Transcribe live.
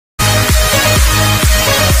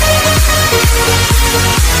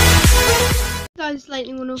Guys,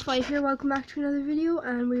 Lightning105 here, welcome back to another video,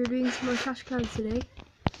 and we are doing some more CLANS today.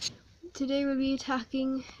 Today we'll be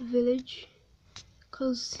attacking village,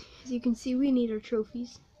 because as you can see we need our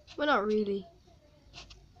trophies. Well, not really.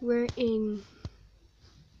 We're in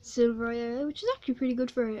silver area, which is actually pretty good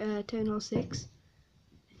for Town Hall 6.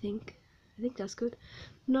 I think that's good.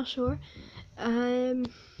 I'm not sure.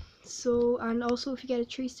 So, and also if you get a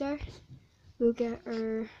 3-star, we'll get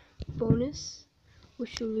our bonus,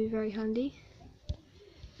 which will be very handy.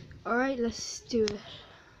 Alright, let's do it.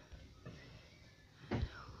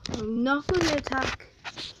 I'm not going to attack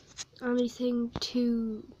anything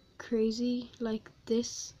too crazy like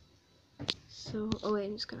this. So, oh wait,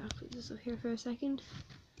 I'm just going to put this up here for a second.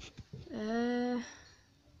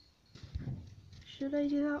 Should I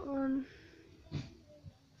do that one?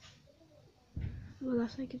 Well,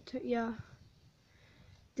 that's like a yeah.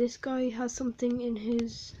 This guy has something in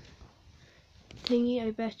his thingy,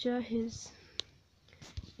 I betcha.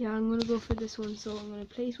 Yeah, I'm gonna go for this one, so I'm gonna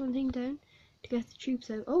place one thing down to get the troops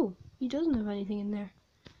out. Oh, he doesn't have anything in there.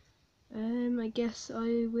 I guess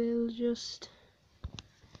I will just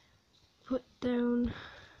put down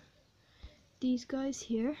these guys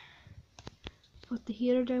here, put the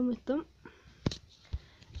healer down with them,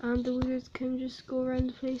 and the wizards can just go around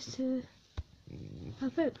the place to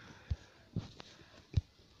help out.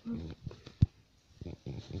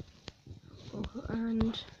 Oh,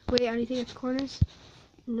 and wait, anything at the corners?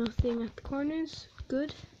 Nothing at the corners.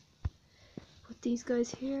 Good. Put these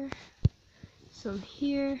guys here, some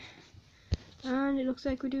here, and it looks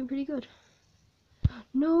like we're doing pretty good.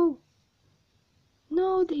 No,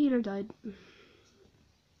 the healer died.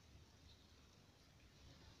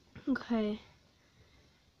 Okay.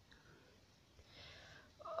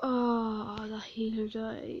 Oh, that healer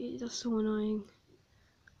died. That's so annoying.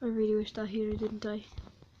 I really wish that healer didn't die.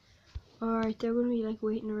 Alright, they're gonna be like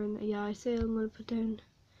waiting around. Yeah, I say I'm gonna put down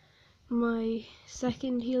my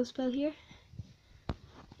second heal spell here.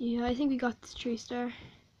 Yeah, I think we got the 3-star.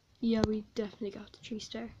 Yeah, we definitely got the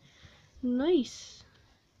 3-star. Nice.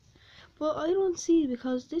 But I don't see,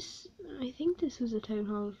 because this, I think this was a Town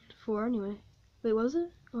Hall 4 anyway. Wait, was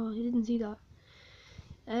it? Oh, I didn't see that.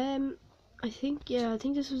 I think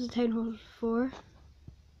this was a Town Hall 4.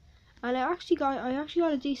 And I actually got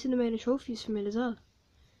a decent amount of trophies from it as well.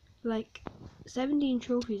 Like 17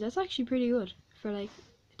 trophies. That's actually pretty good for like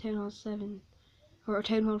Town Hall 7 or a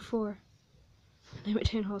Town Hall 4. I'm at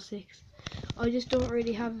Town Hall 6. I just don't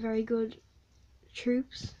really have very good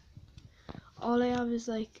troops. All I have is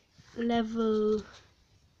like level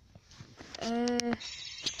oh,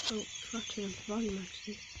 forgot to turn up the volume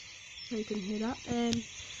actually, so you can hear that.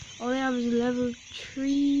 All I have is level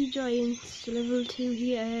 3 giants, level 2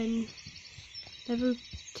 here, and level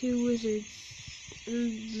 2 wizards,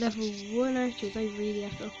 level 1 archers. I really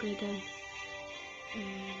have to upgrade them.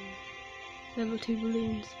 Level 2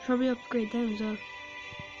 balloons, probably upgrade them as well.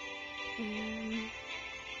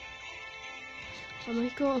 I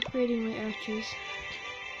might go upgrading my archers.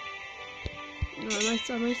 No,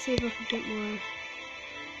 I might save up a bit more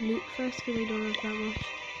loot first, because I don't have that much.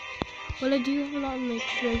 Well, I do have a lot in my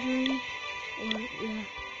treasury, or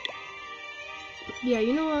yeah,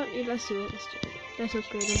 you know what, let's do it, let's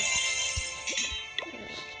upgrade them.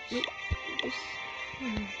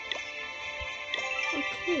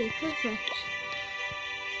 Okay, perfect.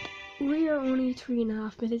 We are only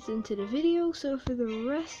 3.5 minutes into the video, so for the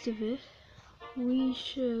rest of it, we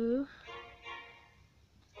shall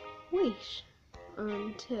wait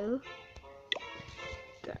until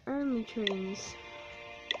the army trains.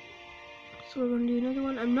 So we're going to do another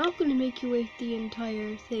one. I'm not going to make you wait the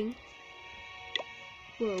entire thing.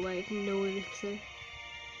 Whoa, I have no elixir.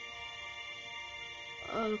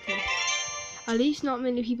 Okay. At least not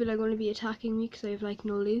many people are going to be attacking me because I have like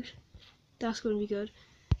no loot. That's going to be good.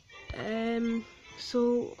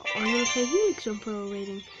 So I'm going to play Helix Jump while we're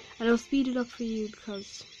waiting. And I'll speed it up for you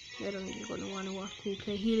because I don't think you're going to want to watch me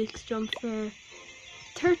play Helix Jump for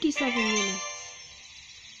 37 minutes.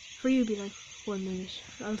 For you, it'll be like 1 minute.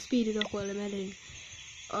 I'll speed it up while I'm editing.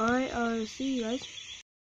 Alright, I'll see you guys.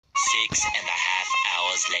 6.5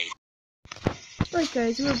 hours later. Right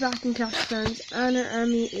guys, we're back in CLANS and our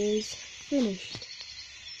army is finished.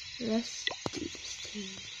 Let's do this thing.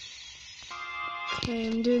 Okay,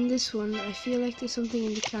 I'm doing this one. I feel like there's something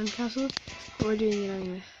in the clan castle, but we're doing it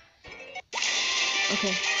anyway.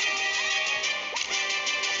 Okay.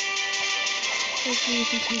 Hopefully we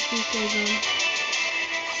can take these guys on.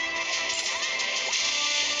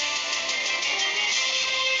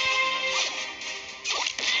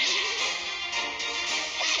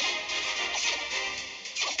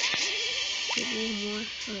 One more.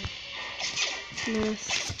 Okay. Now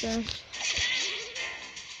start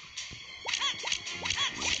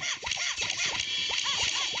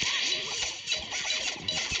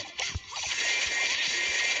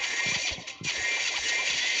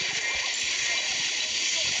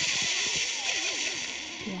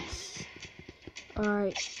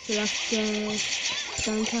Alright, so that's the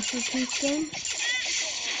Sandcastle piece then.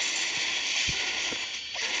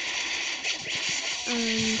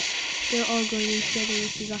 And they're all going in together,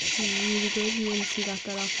 which is actually really good. You wouldn't see that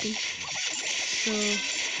often. So,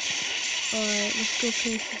 alright, let's go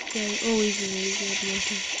place this down. Oh, easy.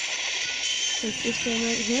 Place this down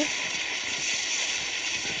right here.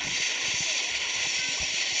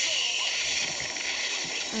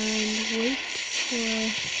 And wait for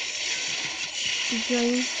the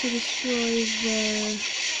giants to destroy the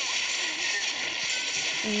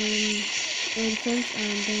air defense,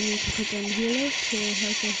 and then we can put down the healer to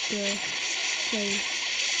help out the giants.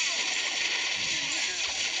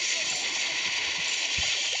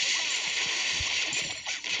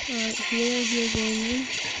 Alright, here going in,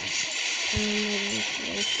 and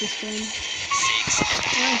let's this down.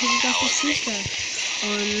 Alright, so we got this 2-star. I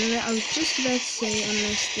was just about to say,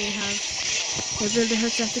 unless they have their builder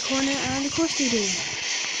huts at the corner, and of course they do.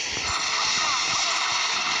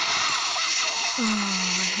 Oh,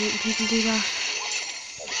 I hate when people do that.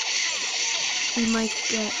 We might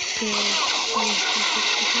get the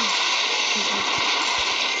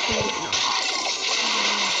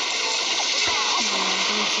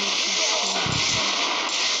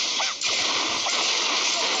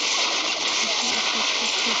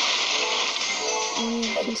only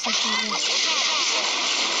a few seconds left.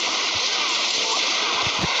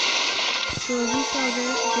 So we saw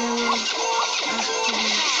that there was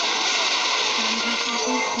actually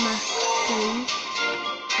Mac 3,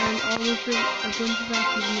 and all of them a bunch of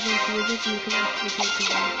actors and a bunch of wizards, and you can actually take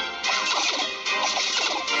them out.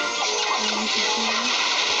 And you can see that.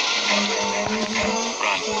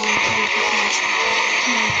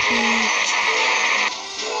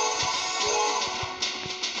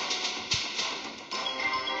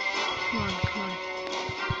 Come on.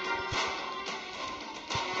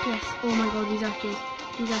 Yes, oh my god, these actors are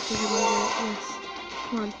going to do it, yes.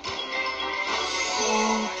 Come on.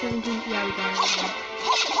 Oh, 17, yeah, we got it.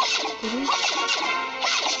 Did we?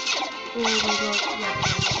 Oh my god, yeah.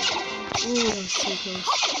 Oh, that was so close.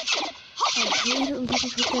 I hate it when people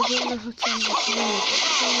put their builder huts on the floor. It's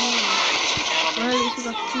so annoying. Well, at least we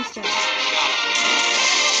got the 2-star.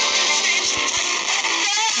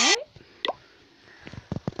 Alright.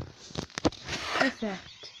 Perfect.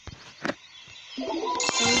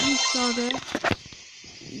 So as you saw there,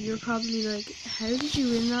 you're probably like, how did you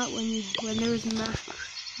win that when there was Mac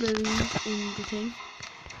balloons in the thing?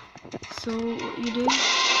 So what you do,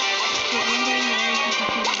 put one down there, you can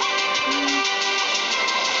put three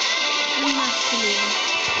Mac balloons,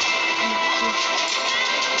 and just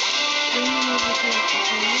bring them over to like the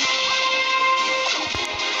corner,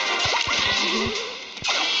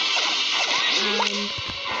 and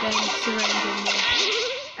then surround them with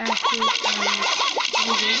archers and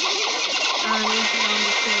wizards, and look around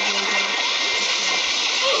the table there.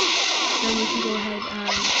 Then we can go ahead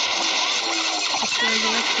and destroy the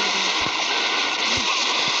rest of them.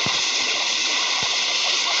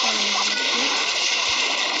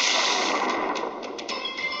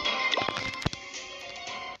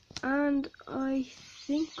 And I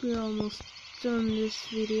think we're almost done this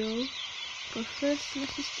video, but first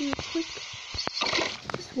let's just do a quick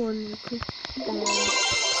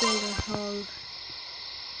builder hall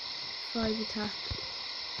 5 attack.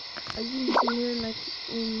 As you can see here, like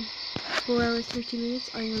in 4 hours 30 minutes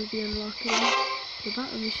I'm going to be unlocking the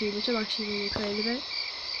battle machine, which I'm actually really excited about,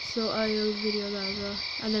 so I'll video that as well,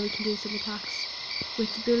 and then we can do some attacks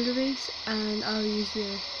with the builder base, and I'll use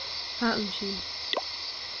the battle machine.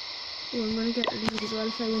 Oh, I'm going to get lead as well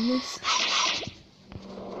if I win this.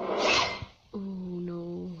 Oh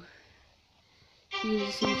no, use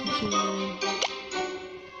the siege machine then.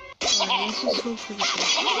 Alright, let's just hope for the best.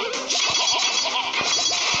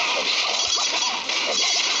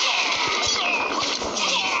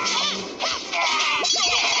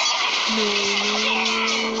 No,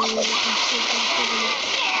 I'm still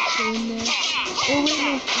go in there. Oh wait,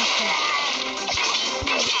 no, okay.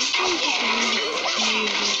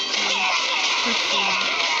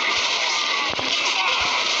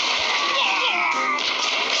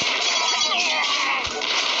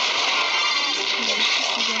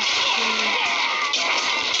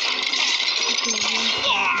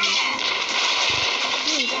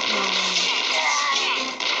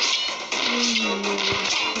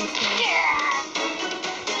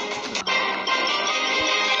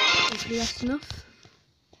 Hopefully that's enough.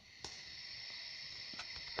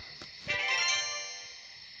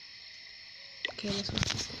 Okay, let's watch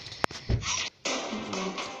this.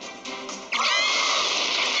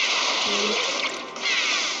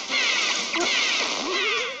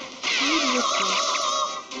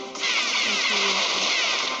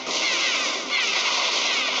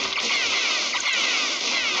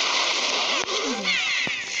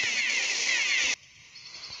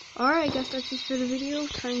 Alright, I guess that's it for the video.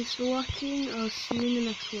 Thanks for watching. I'll see you in the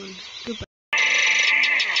next one. Goodbye.